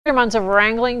After months of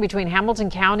wrangling between Hamilton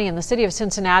County and the City of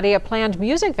Cincinnati, a planned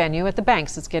music venue at the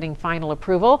Banks is getting final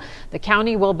approval. The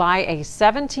county will buy a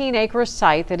 17-acre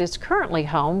site that is currently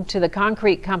home to the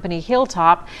concrete company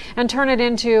Hilltop and turn it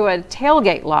into a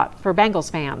tailgate lot for Bengals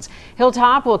fans.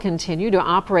 Hilltop will continue to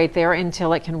operate there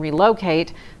until it can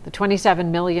relocate. The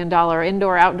 $27 million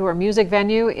indoor-outdoor music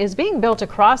venue is being built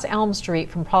across Elm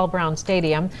Street from Paul Brown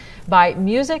Stadium by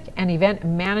Music and Event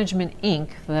Management, Inc.,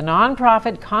 the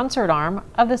nonprofit concert arm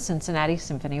of the Cincinnati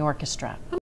Symphony Orchestra.